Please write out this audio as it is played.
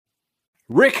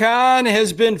Rick Hahn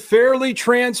has been fairly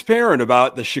transparent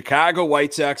about the Chicago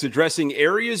White Sox addressing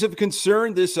areas of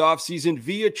concern this offseason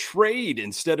via trade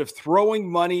instead of throwing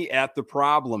money at the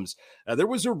problems. There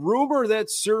was a rumor that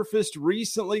surfaced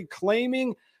recently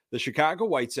claiming the Chicago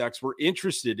White Sox were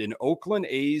interested in Oakland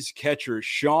A's catcher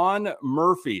Sean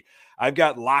Murphy. I've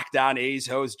got Locked On A's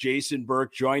host Jason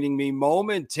Burke joining me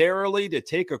momentarily to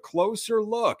take a closer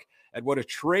look at what a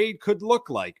trade could look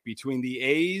like between the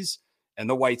A's and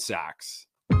the White Sox.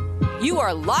 You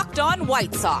are Locked On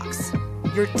White Sox,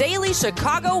 your daily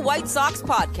Chicago White Sox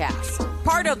podcast.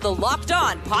 Part of the Locked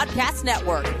On Podcast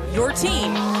Network, your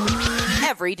team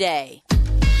every day.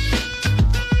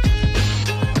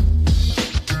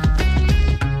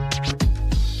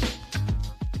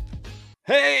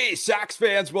 Hey, Sox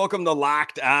fans, welcome to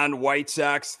Locked On White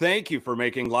Sox. Thank you for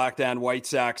making Locked On White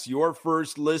Sox your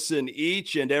first listen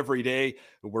each and every day.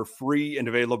 We're free and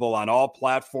available on all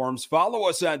platforms. Follow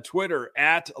us on Twitter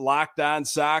at Locked On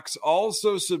Sox.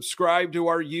 Also subscribe to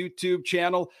our YouTube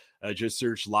channel. Just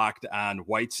search Locked On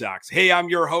White Sox. Hey, I'm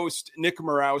your host, Nick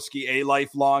Morawski, a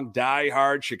lifelong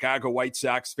diehard Chicago White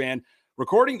Sox fan,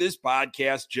 recording this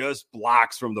podcast just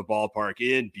blocks from the ballpark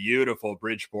in beautiful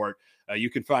Bridgeport. You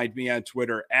can find me on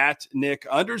Twitter at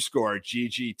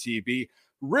Nick_GGTB.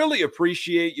 Really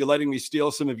appreciate you letting me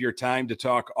steal some of your time to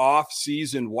talk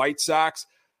off-season White Sox.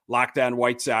 Locked On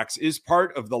White Sox is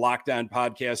part of the Locked On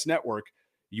Podcast Network,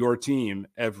 your team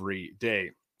every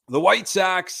day. The White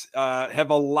Sox have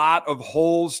a lot of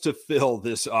holes to fill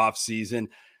this offseason.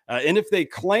 And if they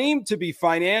claim to be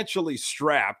financially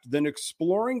strapped, then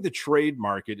exploring the trade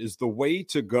market is the way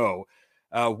to go.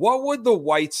 What would the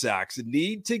White Sox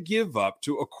need to give up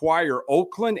to acquire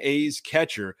Oakland A's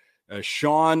catcher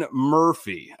Sean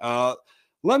Murphy?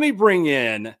 Let me bring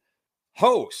in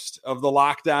host of the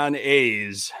Locked On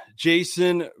A's,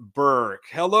 Jason Burke.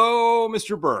 Hello,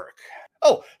 Mr. Burke.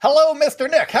 Oh, hello, Mr.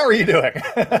 Nick. How are you doing?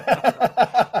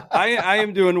 I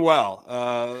am doing well.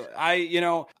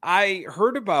 I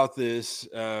heard about this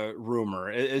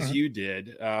rumor as you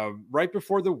did right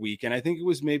before the weekend. I think it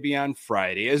was maybe on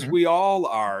Friday, as we all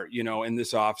are, in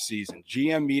this off season.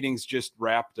 GM meetings just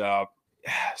wrapped up.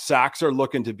 Sox are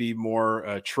looking to be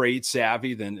more trade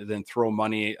savvy than throw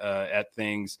money at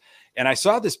things. And I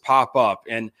saw this pop up,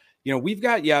 and we've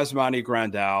got Yasmani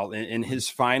Grandal in his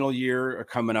final year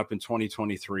coming up in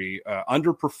 2023,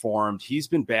 underperformed. He's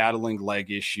been battling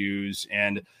leg issues,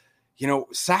 and,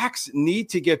 Sox need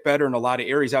to get better in a lot of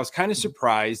areas. I was kind of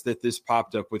surprised that this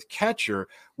popped up with catcher.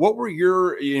 What were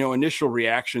your, initial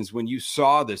reactions when you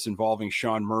saw this involving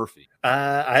Sean Murphy?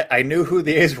 I knew who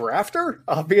the A's were after,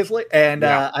 obviously, and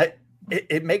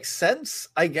it makes sense,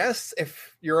 I guess,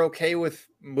 if you're okay with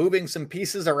moving some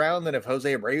pieces around, and if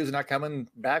Jose Abreu is not coming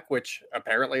back, which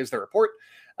apparently is the report,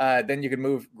 then you can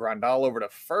move Grandal over to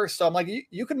first. So I'm like,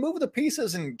 you can move the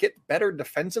pieces and get better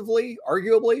defensively,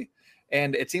 arguably.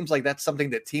 And it seems like that's something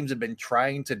that teams have been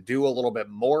trying to do a little bit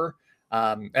more.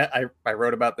 I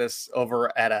wrote about this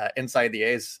over at Inside the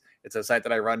A's. It's a site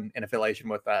that I run in affiliation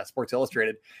with Sports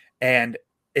Illustrated. And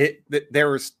there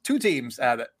was two teams,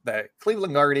 the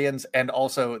Cleveland Guardians and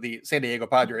also the San Diego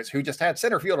Padres, who just had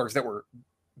center fielders that were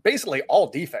basically all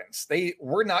defense. They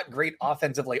were not great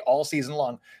offensively all season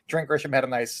long. Trent Grisham had a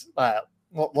nice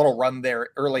little run there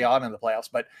early on in the playoffs,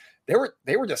 but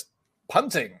they were just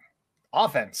punting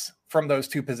offense from those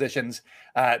two positions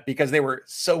because they were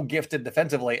so gifted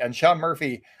defensively. And Sean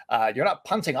Murphy, you're not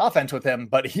punting offense with him,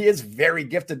 but he is very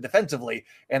gifted defensively.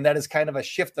 And that is kind of a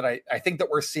shift that I think that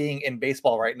we're seeing in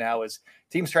baseball right now, is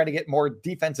teams trying to get more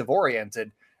defensive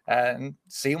oriented and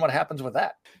seeing what happens with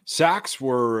that. Sox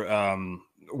were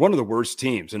one of the worst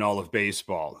teams in all of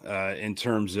baseball in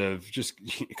terms of just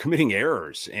committing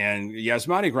errors. And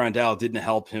Yasmani Grandal didn't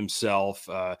help himself.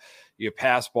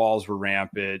 Pass balls were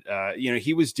rampant.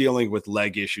 He was dealing with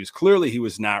leg issues. Clearly, he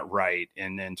was not right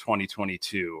in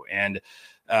 2022. And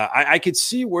I could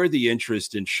see where the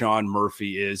interest in Sean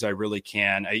Murphy is. I really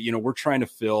can. We're trying to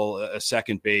fill a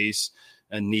second base,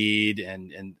 a need,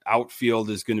 and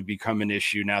outfield is going to become an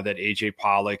issue now that AJ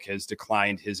Pollock has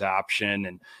declined his option.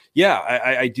 And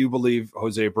I do believe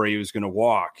Jose Abreu is going to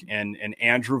walk, and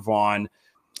Andrew Vaughn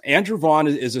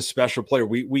is a special player.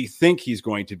 We think he's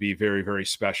going to be very, very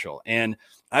special. And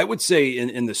I would say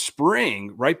in the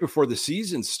spring, right before the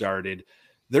season started,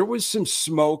 there was some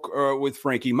smoke with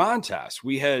Frankie Montas.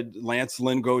 We had Lance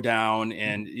Lynn go down,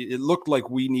 and it looked like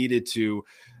we needed to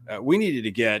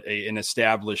get an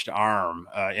established arm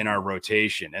in our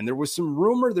rotation. And there was some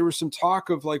rumor, there was some talk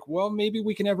of like, well, maybe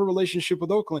we can have a relationship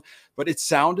with Oakland. But it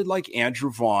sounded like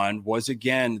Andrew Vaughn was,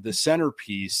 again, the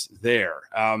centerpiece there.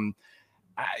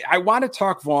 I want to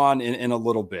talk Vaughn in a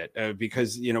little bit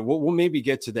because, we'll maybe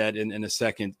get to that in a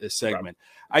second segment.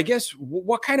 Right. I guess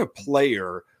what kind of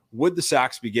player would the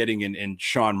Sox be getting in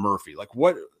Sean Murphy? Like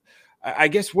what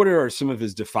are some of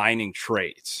his defining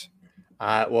traits?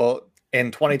 Well, in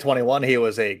 2021, he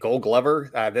was a Gold Glover.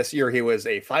 This year, he was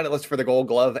a finalist for the Gold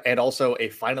Glove and also a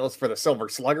finalist for the Silver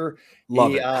Slugger.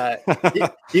 Love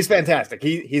it. He's fantastic.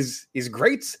 He's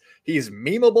great. He's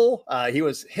memeable. He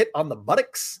was hit on the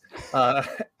buttocks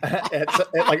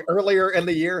like earlier in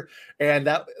the year, and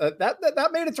that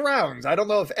made its rounds. I don't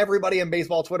know if everybody in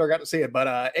baseball Twitter got to see it,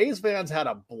 but A's fans had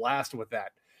a blast with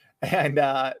that. And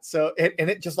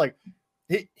it just like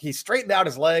he straightened out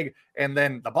his leg, and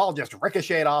then the ball just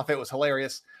ricocheted off. It was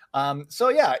hilarious. So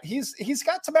yeah, he's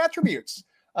got some attributes.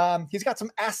 He's got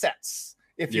some assets,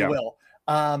 if you will.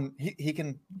 He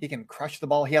can crush the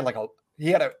ball. He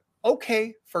had a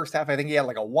okay first half. I think he had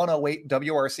like a 108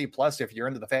 WRC plus if you're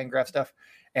into the Fangraph stuff,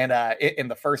 and in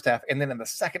the first half, and then in the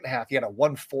second half he had a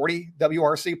 140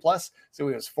 WRC plus, so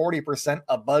he was 40%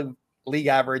 above league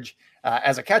average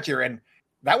as a catcher, and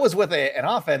that was with an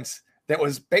offense that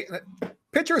was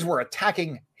pitchers were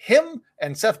attacking him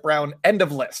and Seth Brown end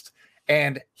of list,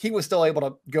 and he was still able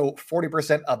to go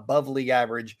 40% above league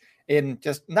average in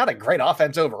just not a great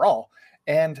offense overall.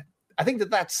 And I think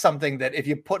that's something that if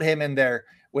you put him in there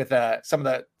with some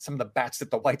of the bats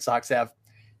that the White Sox have,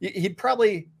 he'd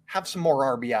probably have some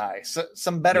more RBI,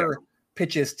 some better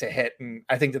pitches to hit. And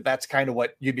I think that's kind of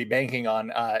what you'd be banking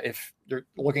on if you're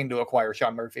looking to acquire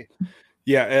Sean Murphy.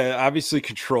 Yeah, obviously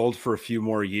controlled for a few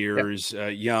more years,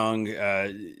 young.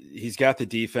 He's got the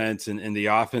defense and the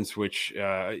offense, which,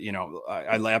 I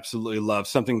absolutely love.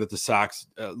 Something that the Sox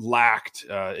lacked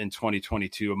in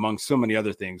 2022, among so many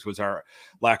other things, was our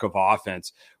lack of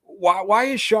offense. Why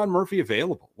is Sean Murphy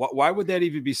available? Why would that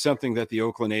even be something that the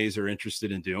Oakland A's are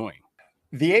interested in doing?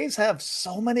 The A's have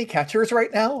so many catchers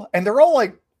right now, and they're all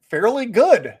like fairly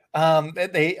good.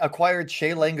 They acquired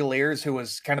Shea Langoliers, who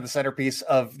was kind of the centerpiece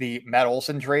of the Matt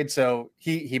Olson trade. So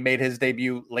he made his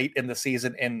debut late in the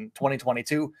season in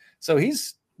 2022. So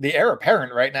he's the heir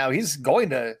apparent right now. He's going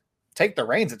to take the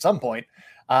reins at some point.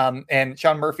 And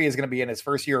Sean Murphy is going to be in his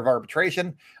first year of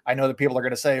arbitration. I know that people are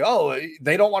going to say, oh,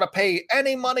 they don't want to pay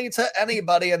any money to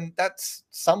anybody. And that's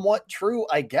somewhat true,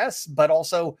 I guess. But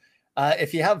also,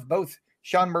 if you have both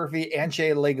Sean Murphy and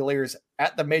Shea Langoliers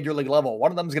at the major league level,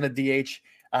 one of them is going to DH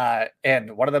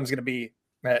and one of them is going to be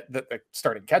the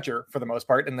starting catcher for the most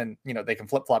part. And then, they can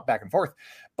flip flop back and forth,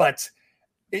 but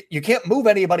you can't move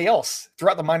anybody else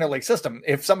throughout the minor league system.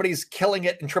 If somebody's killing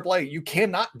it in AAA, you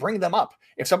cannot bring them up.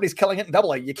 If somebody's killing it in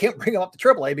AA, you can't bring them up to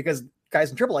AAA because guys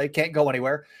in AAA can't go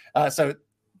anywhere. So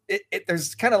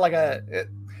there's kind of like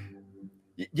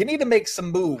you need to make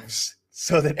some moves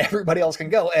so that everybody else can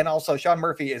go. And also Sean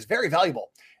Murphy is very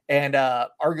valuable and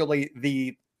arguably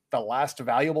the last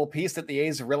valuable piece that the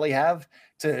A's really have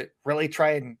to really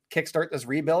try and kickstart this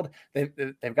rebuild.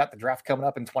 They've got the draft coming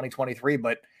up in 2023,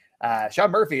 but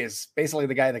Sean Murphy is basically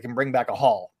the guy that can bring back a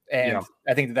haul. And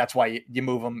I think that's why you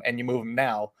move him, and you move him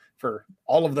now for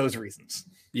all of those reasons.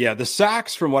 Yeah, the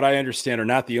Sox, from what I understand, are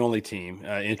not the only team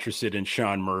interested in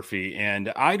Sean Murphy.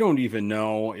 And I don't even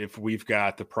know if we've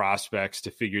got the prospects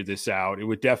to figure this out. It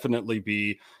would definitely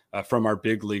be from our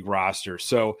big league roster.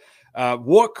 So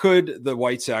what could the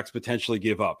White Sox potentially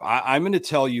give up? I'm going to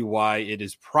tell you why it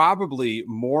is probably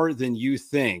more than you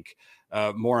think.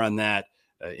 More on that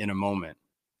in a moment.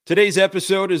 Today's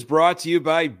episode is brought to you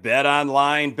by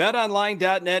BetOnline.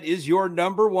 BetOnline.net is your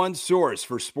number one source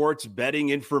for sports betting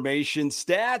information,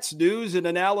 stats, news, and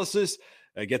analysis.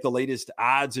 Get the latest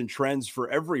odds and trends for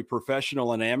every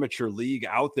professional and amateur league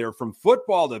out there, from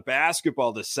football to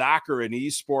basketball to soccer and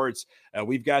esports.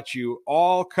 We've got you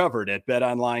all covered at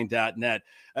BetOnline.net.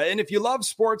 And if you love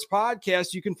sports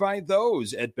podcasts, you can find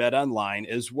those at BetOnline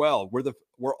as well.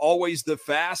 We're always the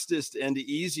fastest and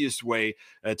the easiest way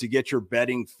to get your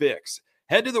betting fix.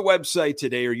 Head to the website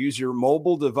today or use your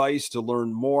mobile device to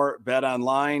learn more.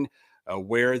 BetOnline,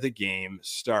 where the game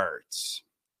starts.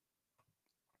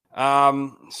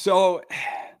 So,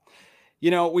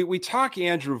 we talk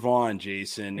Andrew Vaughn,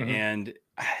 Jason, and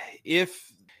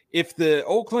if the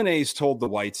Oakland A's told the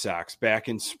White Sox back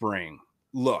in spring,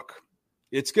 look,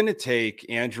 it's going to take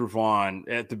Andrew Vaughn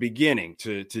at the beginning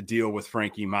to deal with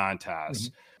Frankie Montas.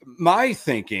 My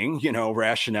thinking,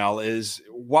 rationale is,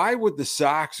 why would the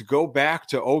Sox go back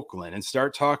to Oakland and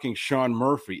start talking Sean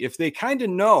Murphy if they kind of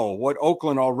know what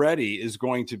Oakland already is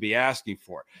going to be asking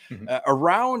for?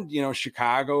 Around,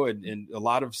 Chicago and a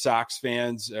lot of Sox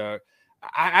fans,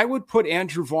 I would put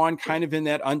Andrew Vaughn kind of in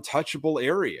that untouchable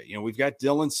area. We've got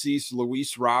Dylan Cease,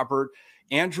 Luis Robert.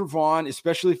 Andrew Vaughn,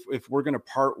 especially if we're going to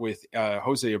part with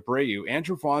Jose Abreu,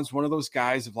 Andrew Vaughn's one of those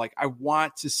guys of like, I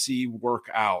want to see work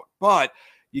out, but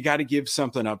you got to give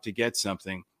something up to get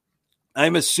something.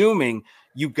 I'm assuming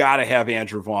you got to have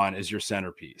Andrew Vaughn as your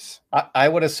centerpiece. I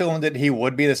would assume that he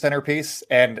would be the centerpiece,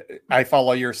 and I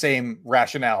follow your same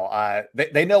rationale.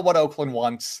 They know what Oakland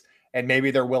wants, and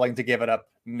maybe they're willing to give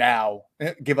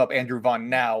up Andrew Vaughn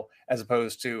now, as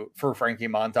opposed to for Frankie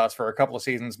Montas for a couple of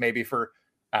seasons, maybe for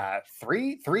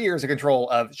 3 years of control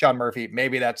of Sean Murphy.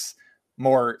 Maybe that's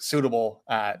more suitable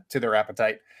to their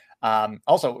appetite.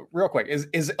 Also, real quick,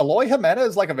 is Eloy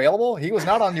Jimenez available? He was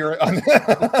not on your.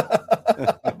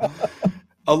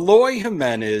 Eloy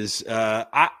Jimenez,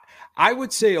 I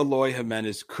would say Eloy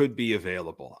Jimenez could be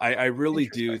available. I really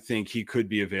do think he could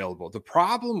be available. The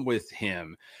problem with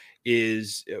him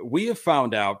is we have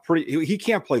found out he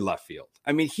can't play left field.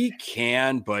 I mean, he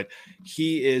can, but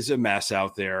he is a mess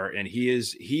out there, and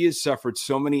he has suffered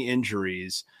so many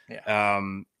injuries.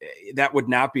 That would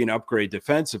not be an upgrade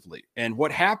defensively. And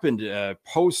what happened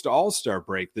post All-Star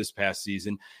break this past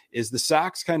season is the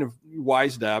Sox kind of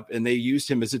wised up and they used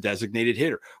him as a designated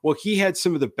hitter. Well, he had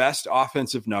some of the best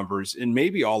offensive numbers in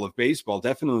maybe all of baseball,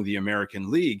 definitely the American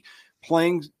League,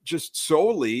 playing just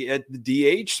solely at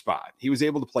the DH spot. He was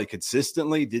able to play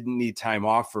consistently, didn't need time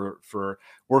off for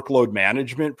workload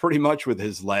management pretty much with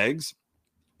his legs.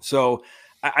 So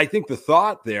I think the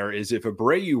thought there is if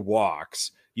Abreu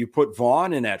walks, you put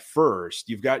Vaughn in at first,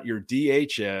 you've got your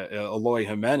DH, Eloy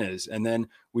Jimenez, and then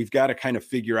we've got to kind of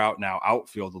figure out now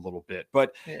outfield a little bit.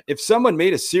 But if someone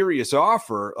made a serious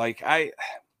offer,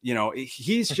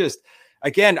 he's just,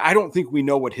 again, I don't think we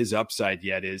know what his upside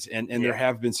yet is. And there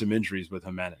have been some injuries with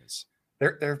Jimenez.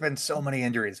 There have been so many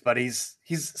injuries, but he's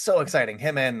so exciting.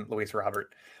 Him and Luis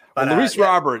Robert. But Luis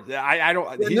Robert, I don't.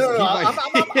 I'm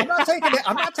not taking it.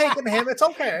 I'm not taking him. It's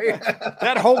okay.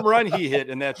 That home run he hit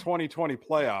in that 2020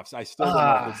 playoffs, I still don't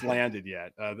know if it's landed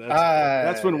yet.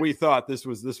 That's when we thought this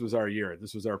was our year.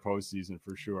 This was our postseason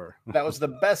for sure. That was the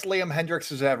best Liam Hendricks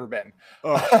has ever been.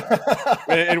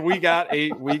 And we got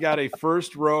a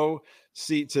first row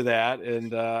seat to that,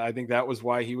 and I think that was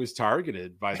why he was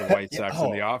targeted by the White Sox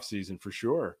in the offseason for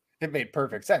sure. It made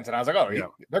perfect sense, and I was like,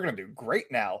 they're going to do great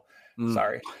now.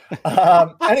 Sorry.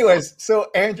 Anyways,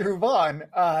 so Andrew Vaughn,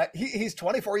 he's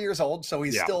 24 years old, so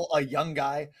he's still a young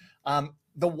guy.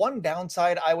 The one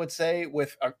downside I would say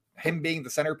with him being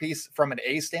the centerpiece from an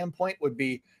A standpoint would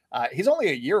be he's only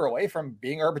a year away from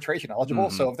being arbitration eligible.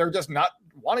 Mm-hmm. So if they're just not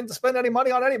wanting to spend any money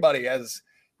on anybody, as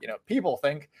people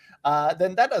think,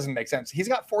 then that doesn't make sense. He's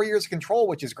got 4 years of control,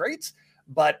 which is great.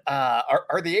 But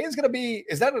are the A's going to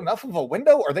is that enough of a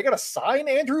window? Are they going to sign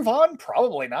Andrew Vaughn?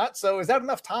 Probably not. So is that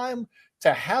enough time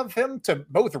to have him to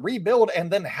both rebuild and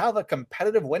then have a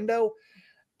competitive window?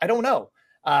 I don't know.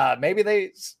 Maybe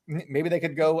they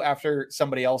could go after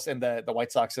somebody else in the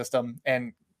White Sox system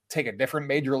and take a different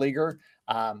major leaguer.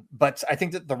 But I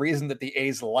think that the reason that the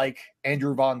A's like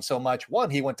Andrew Vaughn so much,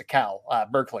 one, he went to Cal,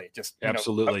 Berkeley, just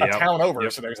absolutely a town over.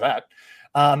 Yep. So there's that.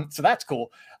 So that's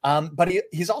cool. But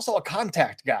he's also a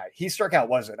contact guy. He struck out,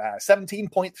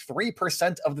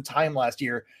 17.3% of the time last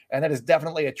year. And that is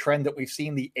definitely a trend that we've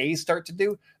seen the A's start to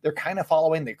do. They're kind of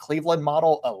following the Cleveland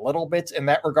model a little bit in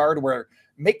that regard, where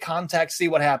make contact, see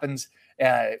what happens.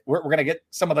 We're going to get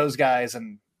some of those guys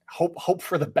and hope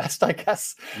for the best, I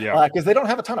guess. Yeah. Because they don't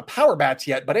have a ton of power bats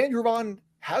yet, but Andrew Vaughn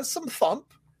has some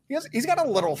thump. He's got a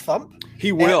little thump.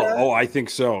 He will. I think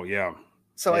so. Yeah.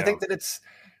 So I think that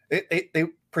they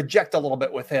project a little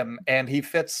bit with him, and he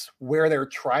fits where they're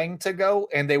trying to go,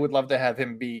 and they would love to have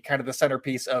him be kind of the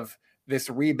centerpiece of this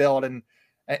rebuild. And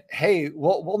hey,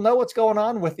 we'll know what's going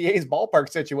on with the A's ballpark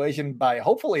situation by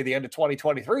hopefully the end of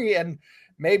 2023, and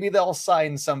maybe they'll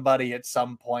sign somebody at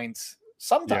some point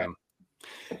sometime. Yeah.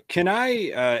 Can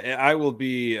I will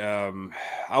be,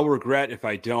 I'll regret if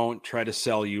I don't try to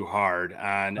sell you hard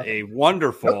on a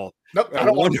wonderful,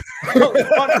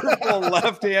 wonderful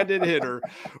left-handed hitter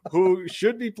who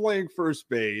should be playing first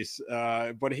base.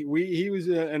 But he was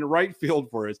in right field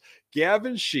for us.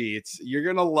 Gavin Sheets, you're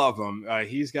going to love him.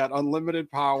 He's got unlimited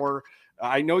power.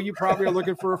 I know you probably are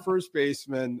looking for a first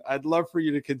baseman. I'd love for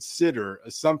you to consider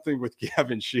something with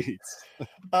Gavin Sheets.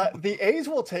 The A's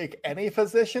will take any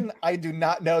position. I do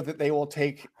not know that they will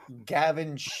take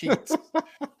Gavin Sheets.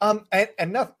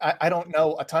 Enough. I don't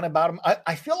know a ton about him.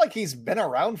 I feel like he's been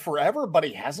around forever, but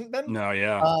he hasn't been. No,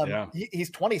 yeah.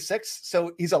 He's 26,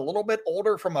 so he's a little bit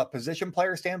older from a position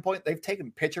player standpoint. They've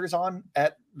taken pitchers on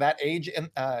at that age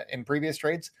in previous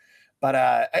trades. But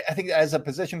I think as a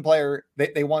position player,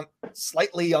 they want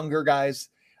slightly younger guys.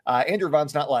 Andrew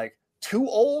Vaughn's not like too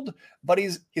old, but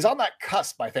he's on that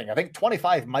cusp, I think. I think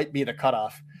 25 might be the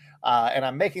cutoff. And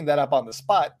I'm making that up on the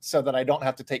spot so that I don't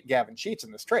have to take Gavin Sheets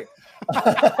in this trade.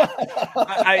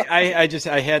 I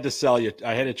had to sell you.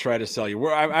 I had to try to sell you.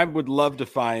 I would love to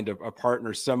find a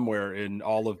partner somewhere in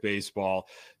all of baseball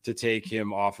to take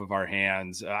him off of our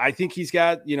hands. I think he's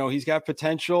got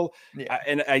potential,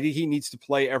 and I think he needs to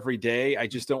play every day. I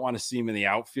just don't want to see him in the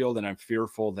outfield, and I'm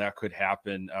fearful that could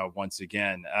happen once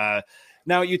again.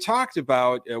 Now we talk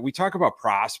about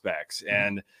prospects,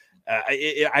 and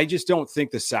I just don't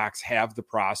think the Sox have the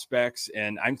prospects,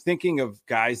 and I'm thinking of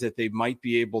guys that they might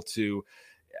be able to.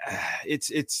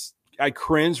 I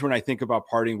cringe when I think about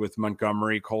parting with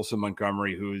Colson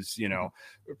Montgomery, who's,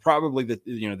 probably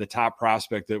the top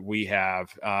prospect that we have.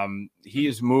 He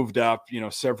has moved up,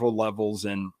 several levels,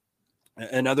 and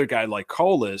another guy like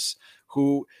Colas,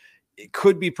 who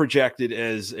could be projected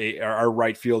as our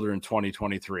right fielder in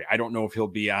 2023. I don't know if he'll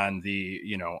be on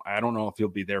I don't know if he'll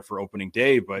be there for opening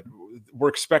day, but we're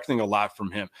expecting a lot from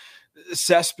him.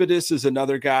 Cespedes is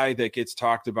another guy that gets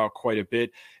talked about quite a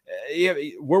bit.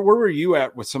 Where were you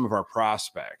at with some of our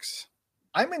prospects?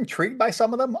 I'm intrigued by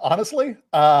some of them, honestly.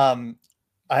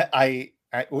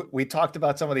 We talked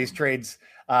about some of these trades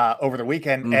over the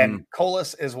weekend, and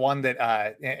Colas is one that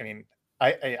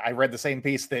I read the same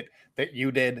piece that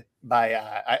you did by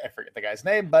I forget the guy's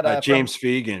name, but James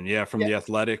Fegan, from The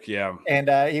Athletic, and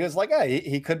he was like,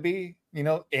 he could be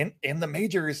in the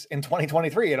majors in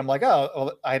 2023, and I'm like,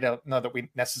 well, I don't know that we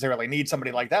necessarily need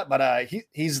somebody like that, but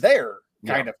he's there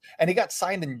kind of, and he got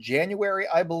signed in January,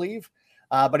 I believe,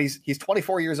 but he's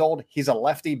 24 years old. He's a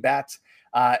lefty bat.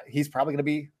 He's probably going to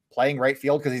be playing right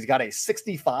field because he's got a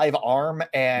 65 arm,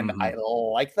 and I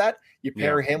like that. You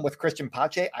pair him with Christian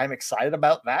Pache. I'm excited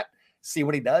about that. See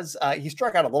what he does. He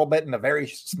struck out a little bit in a very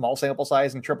small sample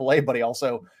size in AAA, but he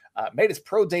also made his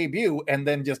pro debut and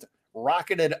then just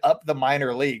rocketed up the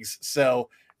minor leagues. So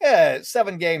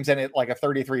 7 games and it like a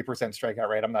 33% strikeout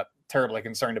rate. I'm not terribly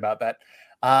concerned about that.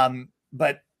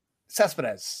 But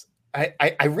Cespedes,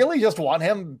 I really just want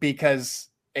him because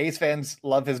A's fans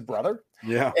love his brother.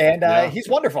 Yeah. And he's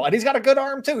wonderful. And he's got a good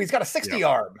arm too. He's got a 60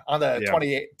 arm on the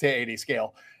 28 to 80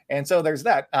 scale. And so there's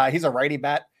that. He's a righty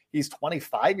bat. He's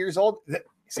 25 years old.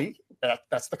 See,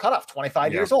 that's the cutoff,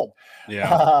 25 years old.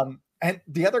 Yeah. And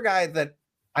the other guy that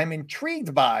I'm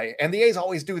intrigued by, and the A's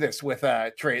always do this with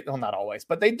trade. Well, not always,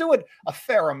 but they do it a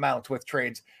fair amount with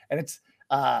trades. And it's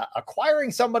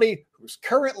acquiring somebody who's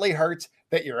currently hurt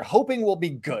that you're hoping will be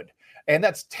good. And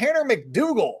that's Tanner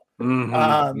McDougal.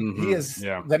 He is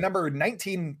the number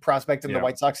 19 prospect in the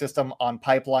White Sox system on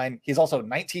Pipeline. He's also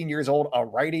 19 years old, a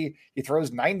righty. He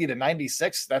throws 90 to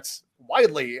 96. That's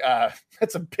widely,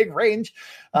 that's a big range,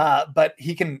 but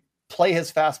he can play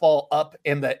his fastball up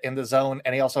in the zone.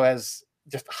 And he also has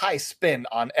just high spin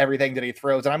on everything that he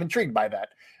throws. And I'm intrigued by that.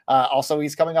 Also,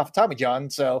 he's coming off of Tommy John.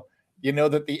 So you know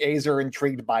that the A's are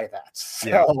intrigued by that.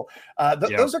 So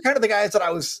those are kind of the guys that I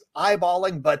was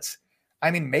eyeballing, but I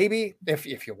mean, maybe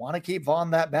if you want to keep Vaughn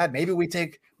that bad, maybe we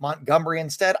take Montgomery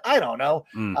instead. I don't know.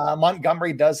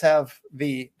 Montgomery does have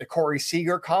the Corey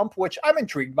Seager comp, which I'm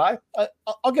intrigued by.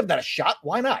 I'll give that a shot.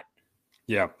 Why not?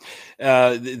 Yeah.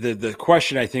 The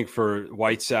question, I think, for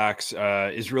White Sox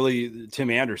is really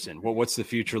Tim Anderson. What's the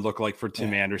future look like for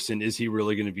Tim Anderson? Is he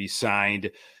really going to be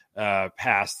signed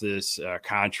past this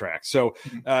contract? So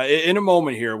in a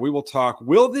moment here, we will talk,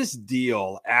 will this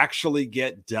deal actually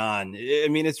get done? I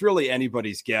mean, it's really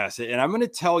anybody's guess. And I'm going to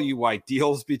tell you why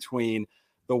deals between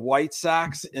the White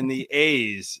Sox and the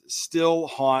A's still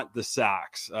haunt the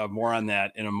Sox. More on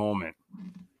that in a moment.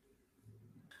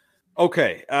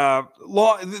 Okay.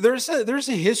 There's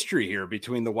a history here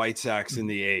between the White Sox and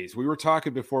the A's. We were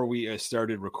talking before we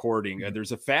started recording.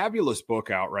 There's a fabulous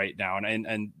book out right now,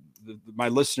 and my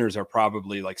listeners are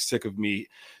probably like sick of me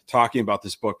talking about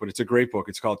this book, but it's a great book.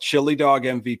 It's called Chili Dog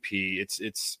MVP.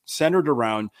 It's centered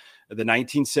around the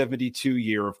 1972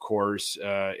 year, of course,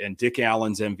 and Dick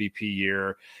Allen's MVP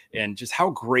year, and just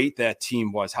how great that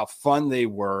team was, how fun they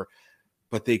were,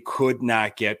 but they could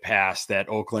not get past that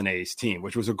Oakland A's team,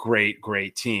 which was a great,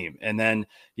 great team. And then,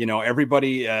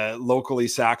 everybody locally,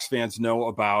 Sox fans know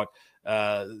about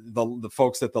the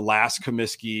folks that the last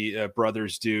Comiskey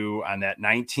brothers do on that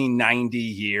 1990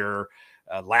 year,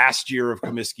 last year of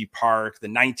Comiskey Park. The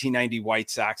 1990 White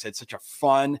Sox had such a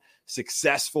fun,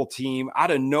 successful team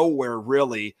out of nowhere,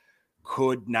 really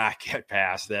could not get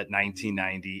past that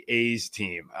 1990 A's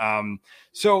team.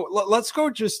 So let's go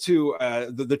just to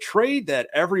the trade that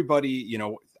everybody,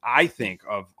 I think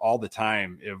of all the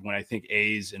time when I think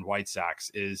A's and White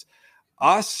Sox is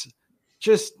us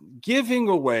just giving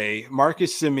away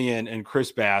Marcus Semien and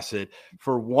Chris Bassett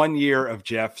for 1 year of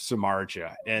Jeff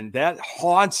Samardzija. And that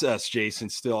haunts us, Jason,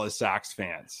 still as Sox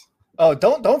fans. Oh,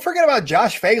 don't forget about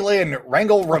Josh Phegley and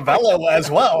Rangel Ravello as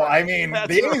well. I mean,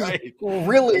 the A's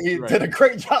really did a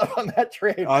great job on that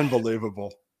trade.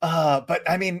 Unbelievable. But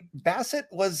I mean, Bassett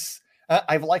was,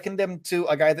 I've likened him to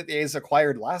a guy that the A's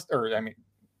acquired last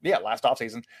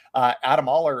offseason, Adam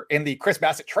Oller in the Chris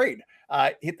Bassett trade.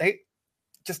 They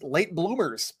just late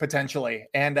bloomers potentially.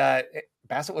 And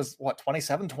Bassett was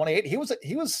 27, 28. He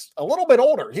was a little bit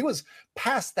older. He was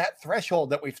past that threshold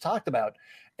that we've talked about.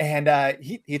 And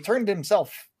he turned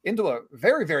himself into a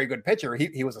very, very good pitcher.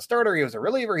 He was a starter. He was a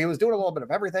reliever. He was doing a little bit of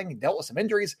everything. He dealt with some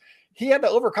injuries. He had to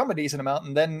overcome a decent amount.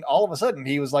 And then all of a sudden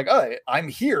he was like, oh, I'm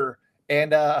here.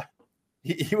 And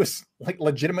he was like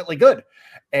legitimately good.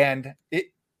 And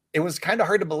it was kind of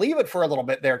hard to believe it for a little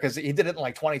bit there because he did it in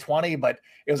like 2020, but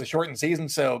it was a shortened season.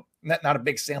 So not a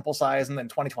big sample size. And then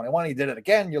 2021, he did it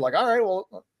again. You're like, all right,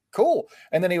 well, cool.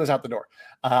 And then he was out the door.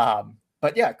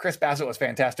 But yeah, Chris Bassett was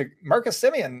fantastic. Marcus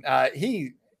Semien,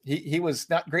 he was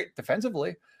not great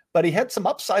defensively, but he had some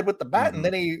upside with the bat. And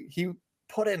then he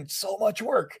put in so much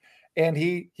work, and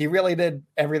he really did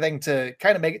everything to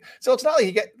kind of make it. So it's not like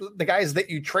you get the guys that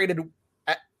you traded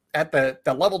at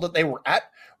the level that they were at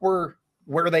were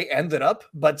where they ended up,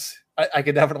 but I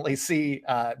could definitely see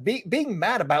being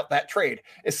mad about that trade,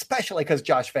 especially because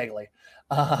Josh Phegley.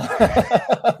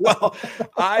 Well,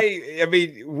 I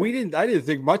mean, I didn't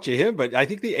think much of him, but I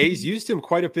think the A's used him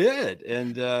quite a bit.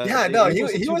 And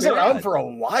he was around for a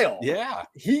while. Yeah,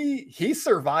 he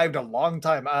survived a long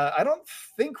time. I don't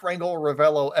think Rangel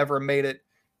Ravello ever made it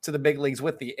to the big leagues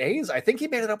with the A's. I think he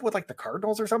made it up with like the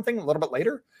Cardinals or something a little bit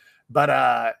later.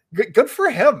 But good for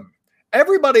him.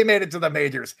 Everybody made it to the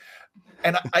majors.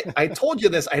 And I told you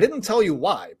this. I didn't tell you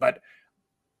why, but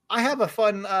I have a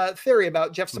fun theory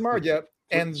about Jeff Samardzija.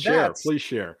 And please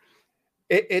share.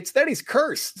 It's that he's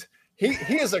cursed. He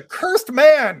is a cursed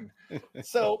man.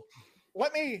 So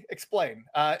let me explain.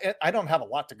 I don't have a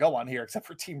lot to go on here except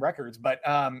for team records, but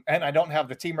and I don't have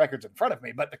the team records in front of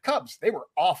me. But the Cubs, they were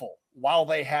awful while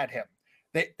they had him.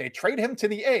 They trade him to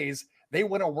the A's. They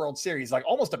win a World Series like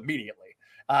almost immediately.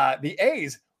 The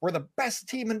A's were the best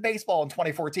team in baseball in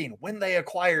 2014 when they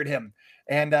acquired him,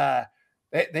 and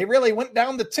they really went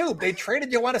down the tube. They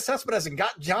traded Yoenis Cespedes and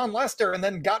got John Lester, and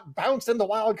then got bounced in the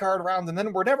wild card round, and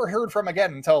then were never heard from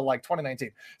again until like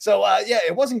 2019. So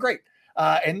it wasn't great.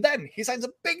 And then he signs a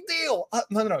big deal.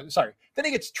 Sorry. Then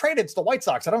he gets traded to the White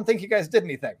Sox. I don't think you guys did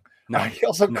anything. No, he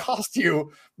also cost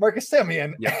you Marcus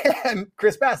Semien and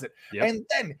Chris Bassett. Yep. And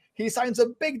then he signs a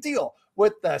big deal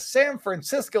with the San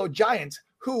Francisco Giants,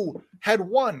 who had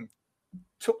won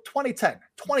 2010,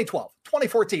 2012,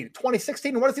 2014,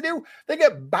 2016. What does he do? They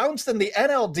get bounced in the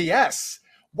NLDS.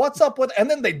 What's up with, and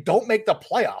then they don't make the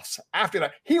playoffs after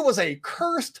that. He was a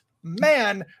cursed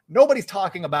man. Nobody's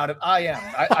talking about it. I am.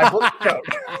 I broke the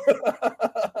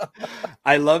code.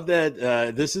 I love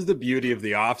that. This is the beauty of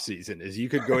the off season, is you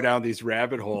could go down these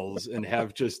rabbit holes and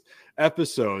have just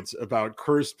episodes about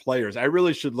cursed players. I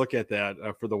really should look at that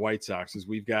for the White Sox, as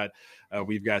we've got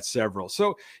several.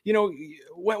 So,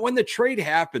 when the trade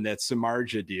happened, that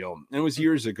Samardzija deal, and it was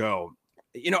years ago,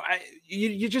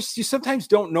 you sometimes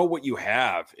don't know what you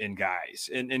have in guys,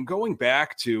 and going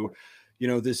back to,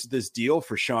 this deal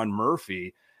for Sean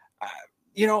Murphy,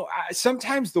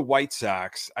 sometimes the White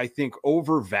Sox, I think,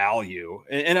 overvalue,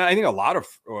 and I think a lot of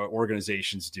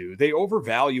organizations do. They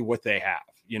overvalue what they have.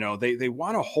 They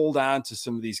want to hold on to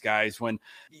some of these guys when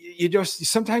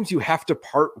sometimes you have to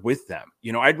part with them.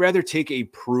 I'd rather take a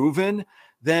proven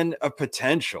than a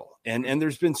potential. And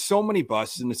there's been so many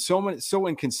busts, and it's so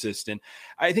inconsistent.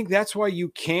 I think that's why you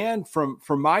can, from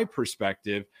my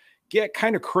perspective, get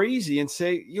kind of crazy and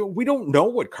say, we don't know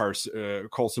what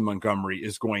Colson Montgomery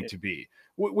is going to be.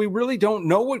 We really don't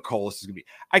know what Colson is going to be.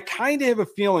 I kind of have a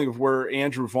feeling of where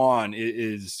Andrew Vaughn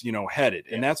is headed.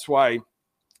 And that's why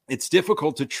it's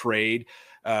difficult to trade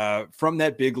from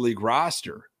that big league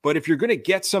roster. But if you're going to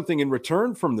get something in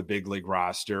return from the big league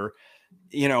roster,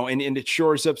 and it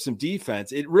shores up some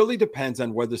defense, it really depends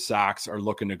on where the Sox are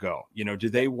looking to go. Do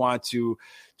they want to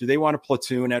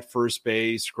platoon at first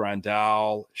base,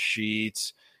 Grandal,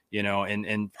 Sheets,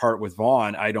 and part with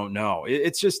Vaughn? I don't know.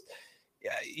 It's just,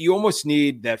 you almost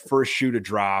need that first shoe to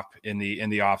drop in the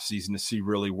offseason to see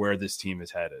really where this team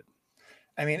is headed.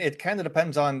 I mean, it kind of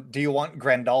depends on, do you want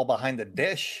Grandal behind the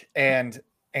dish and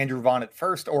Andrew Vaughn at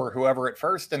first, or whoever at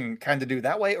first, and kind of do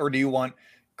that way? Or do you want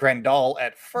Grandal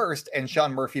at first and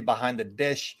Sean Murphy behind the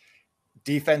dish?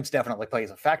 Defense definitely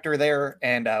plays a factor there,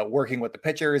 and working with the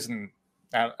pitchers and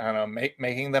I don't know,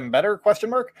 making them better, question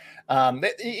mark.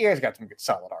 You guys got some good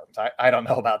solid arms. I don't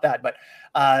know about that, but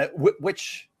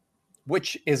which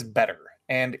is better?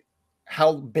 And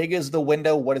how big is the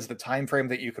window? What is the time frame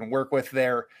that you can work with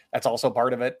there? That's also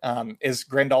part of it. Is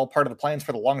Grandal part of the plans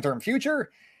for the long-term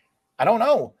future? I don't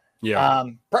know. Yeah.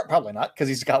 Probably not, because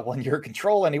he's got 1 year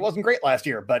control and he wasn't great last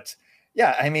year. But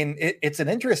yeah, I mean, it's an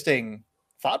interesting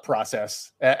thought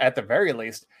process at the very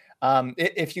least.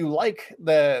 If you like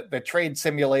the trade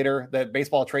simulator, the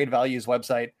baseball trade values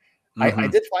website, I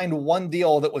did find one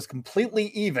deal that was completely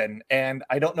even, and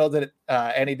I don't know that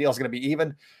any deal is going to be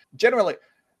even. Generally,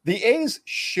 the A's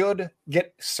should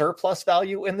get surplus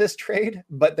value in this trade,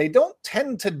 but they don't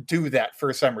tend to do that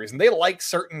for some reason. They like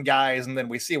certain guys, and then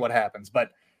we see what happens.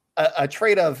 But a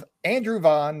trade of Andrew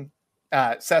Vaughn,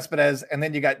 Cespedes, and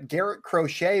then you got Garrett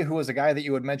Crochet, who was a guy that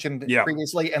you had mentioned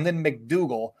previously, and then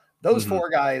McDougal. Those 4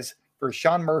 guys for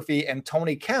Sean Murphy and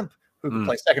Tony Kemp, who can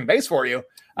play second base for you.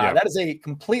 That is a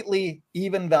completely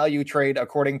even value trade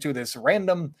according to this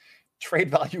random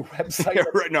trade value website. It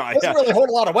doesn't really hold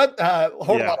a lot of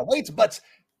weight, but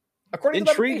according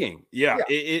intriguing.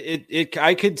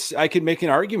 I could make an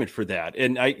argument for that.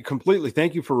 And I completely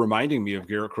thank you for reminding me of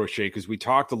Garrett Crochet, because we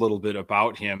talked a little bit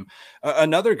about him.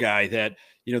 Another guy that,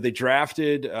 they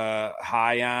drafted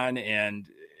high on, and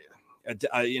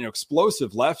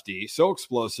explosive lefty, so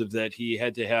explosive that he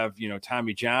had to have,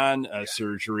 Tommy John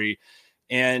surgery.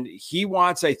 And he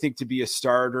wants, I think, to be a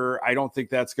starter. I don't think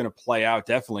that's going to play out.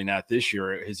 Definitely not this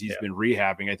year, as he's been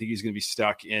rehabbing. I think he's going to be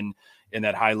stuck in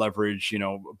that high leverage,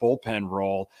 bullpen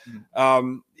role.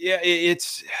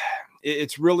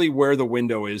 It's really where the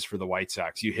window is for the White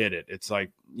Sox. You hit it. It's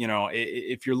like,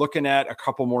 if you're looking at a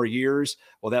couple more years,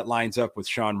 well, that lines up with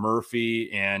Sean Murphy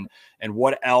and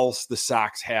what else the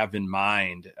Sox have in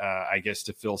mind, I guess,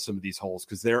 to fill some of these holes,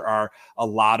 because there are a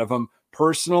lot of them.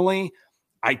 Personally,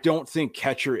 I don't think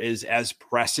catcher is as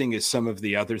pressing as some of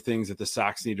the other things that the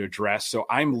Sox need to address. So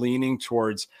I'm leaning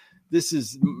towards this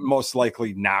is most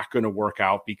likely not going to work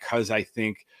out, because I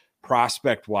think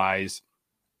prospect wise,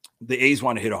 the A's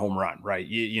want to hit a home run, right?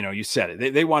 You said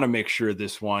it. They want to make sure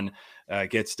this one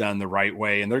gets done the right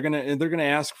way, and they're gonna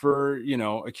ask for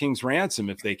a king's ransom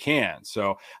if they can.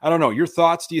 So I don't know. Your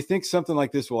thoughts? Do you think something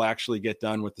like this will actually get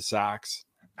done with the Sox?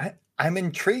 I'm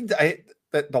intrigued.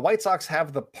 The White Sox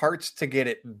have the parts to get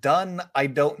it done. I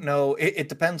don't know. It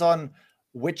depends on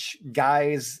which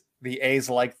guys the A's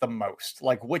like the most.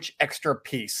 Like, which extra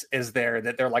piece is there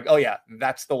that they're like, oh yeah,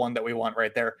 that's the one that we want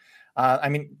right there. I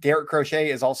mean, Garrett Crochet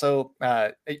is also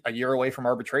a year away from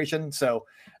arbitration, so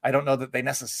I don't know that they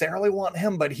necessarily want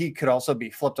him, but he could also be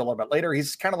flipped a little bit later.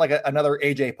 He's kind of like another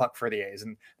AJ Puk for the A's,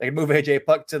 and they could move AJ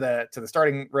Puk to the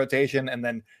starting rotation and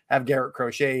then have Garrett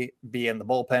Crochet be in the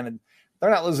bullpen, and they're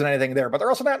not losing anything there, but they're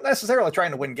also not necessarily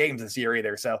trying to win games this year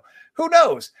either. So who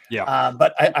knows? Yeah.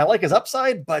 But I like his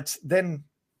upside, but then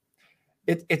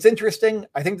it's interesting.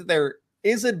 I think that there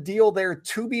is a deal there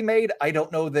to be made. I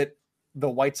don't know that the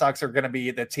White Sox are going to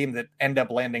be the team that end up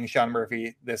landing Sean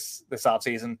Murphy this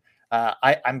offseason.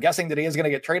 I'm guessing that he is going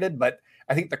to get traded, but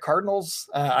I think the Cardinals,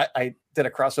 I did a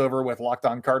crossover with Locked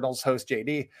On Cardinals host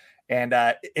JD, and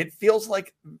it feels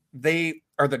like they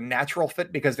are the natural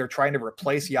fit because they're trying to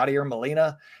replace Yadier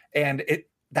Molina, and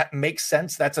that makes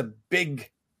sense. That's a big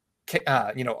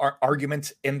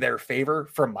argument in their favor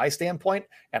from my standpoint,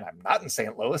 and I'm not in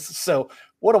St. Louis, so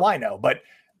what do I know? But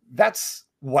that's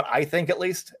what I think, at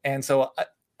least. And so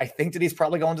I think that he's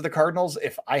probably going to the Cardinals.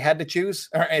 If I had to choose,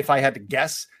 or if I had to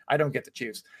guess, I don't get to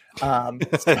choose. That would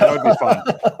be fun.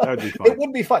 That would be fun. It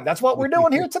would be fun. That's what we're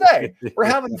doing here today. We're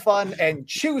having fun and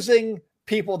choosing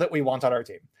people that we want on our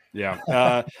team.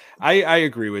 Yeah, I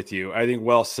agree with you. I think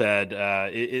well said.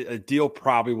 A deal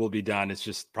probably will be done. It's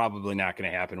just probably not going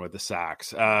to happen with the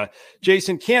Sox.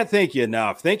 Jason, can't thank you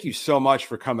enough. Thank you so much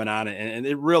for coming on. And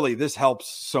it really, this helps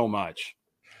so much.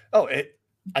 Oh,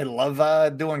 I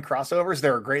love doing crossovers.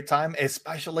 They're a great time,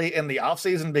 especially in the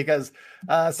offseason, because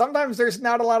sometimes there's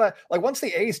not a lot of, like, once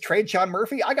the A's trade Sean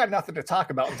Murphy, I got nothing to talk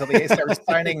about until the A's start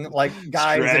signing like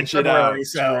guys in February.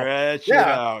 Stretch it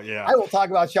out. Yeah. I will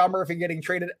talk about Sean Murphy getting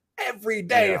traded every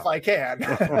day if I can.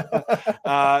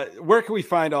 Where can we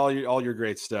find all your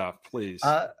great stuff, please?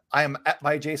 I am at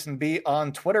by Jason B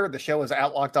on Twitter. The show is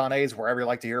at Locked On A's, wherever you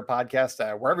like to hear a podcast,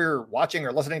 wherever you're watching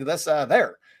or listening to this,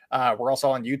 there. We're also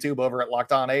on YouTube over at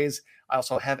Locked On A's. I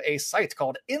also have a site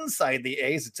called Inside the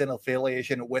A's. It's in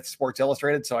affiliation with Sports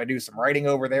Illustrated, so I do some writing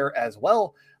over there as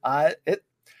well. I'm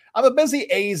a busy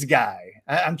A's guy.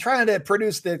 I'm trying to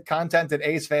produce the content that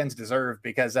A's fans deserve,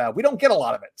 because we don't get a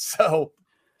lot of it. So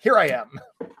here I am.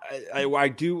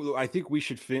 I think we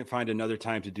should find another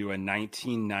time to do a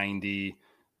 1990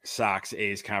 Sox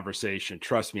A's conversation.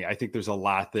 Trust me, I think there's a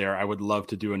lot there. I would love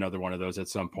to do another one of those at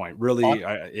some point. Really,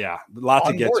 a lot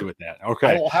to get to with that.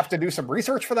 Okay. I will have to do some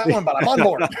research for that one, but I'm on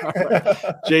board.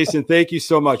 Jason, thank you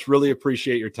so much. Really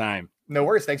appreciate your time. No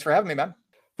worries. Thanks for having me, man.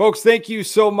 Folks, thank you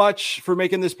so much for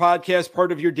making this podcast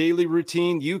part of your daily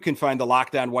routine. You can find the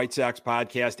Locked On White Sox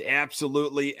podcast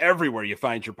absolutely everywhere you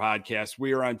find your podcast.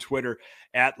 We are on Twitter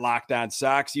at Locked On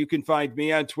Sox. You can find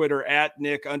me on Twitter at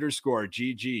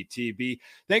Nick_GGTB.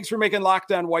 Thanks for making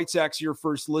Locked On White Sox your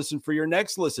first listen. For your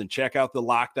next listen, check out the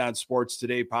Locked On Sports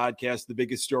Today podcast, the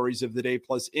biggest stories of the day,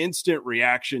 plus instant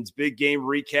reactions, big game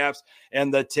recaps,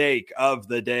 and the take of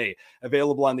the day.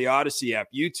 Available on the Odyssey app,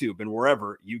 YouTube, and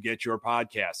wherever you get your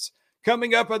podcasts.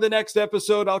 Coming up on the next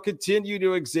episode, I'll continue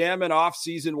to examine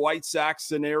off-season White Sox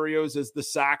scenarios as the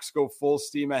Sox go full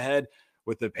steam ahead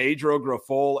with the Pedro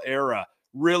Grifol era.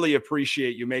 Really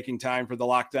appreciate you making time for the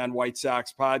Locked On White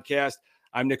Sox podcast.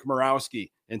 I'm Nick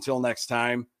Morawski. Until next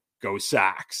time, go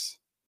Sox.